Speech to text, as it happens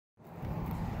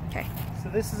So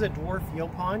this is a dwarf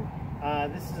Yaupon.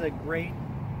 This is a great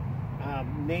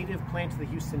native plant to the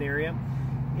Houston area.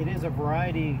 It is a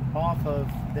variety off of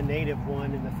the native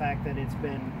one in the fact that it's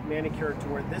been manicured to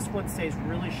where this one stays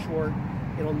really short.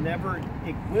 It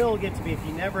will get to be, if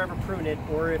you never ever prune it,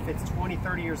 or if it's 20,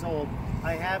 30 years old.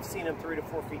 I have seen them 3 to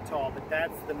 4 feet tall, but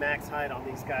that's the max height on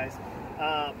these guys.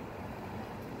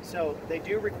 So they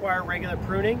do require regular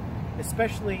pruning,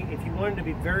 especially if you want them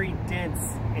to be very dense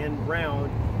and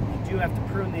round. You do have to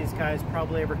prune these guys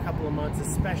probably every couple of months,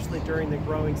 especially during the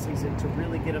growing season, to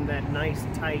really get them that nice,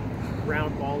 tight,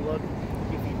 round ball look.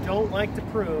 If you don't like to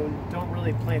prune, don't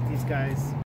really plant these guys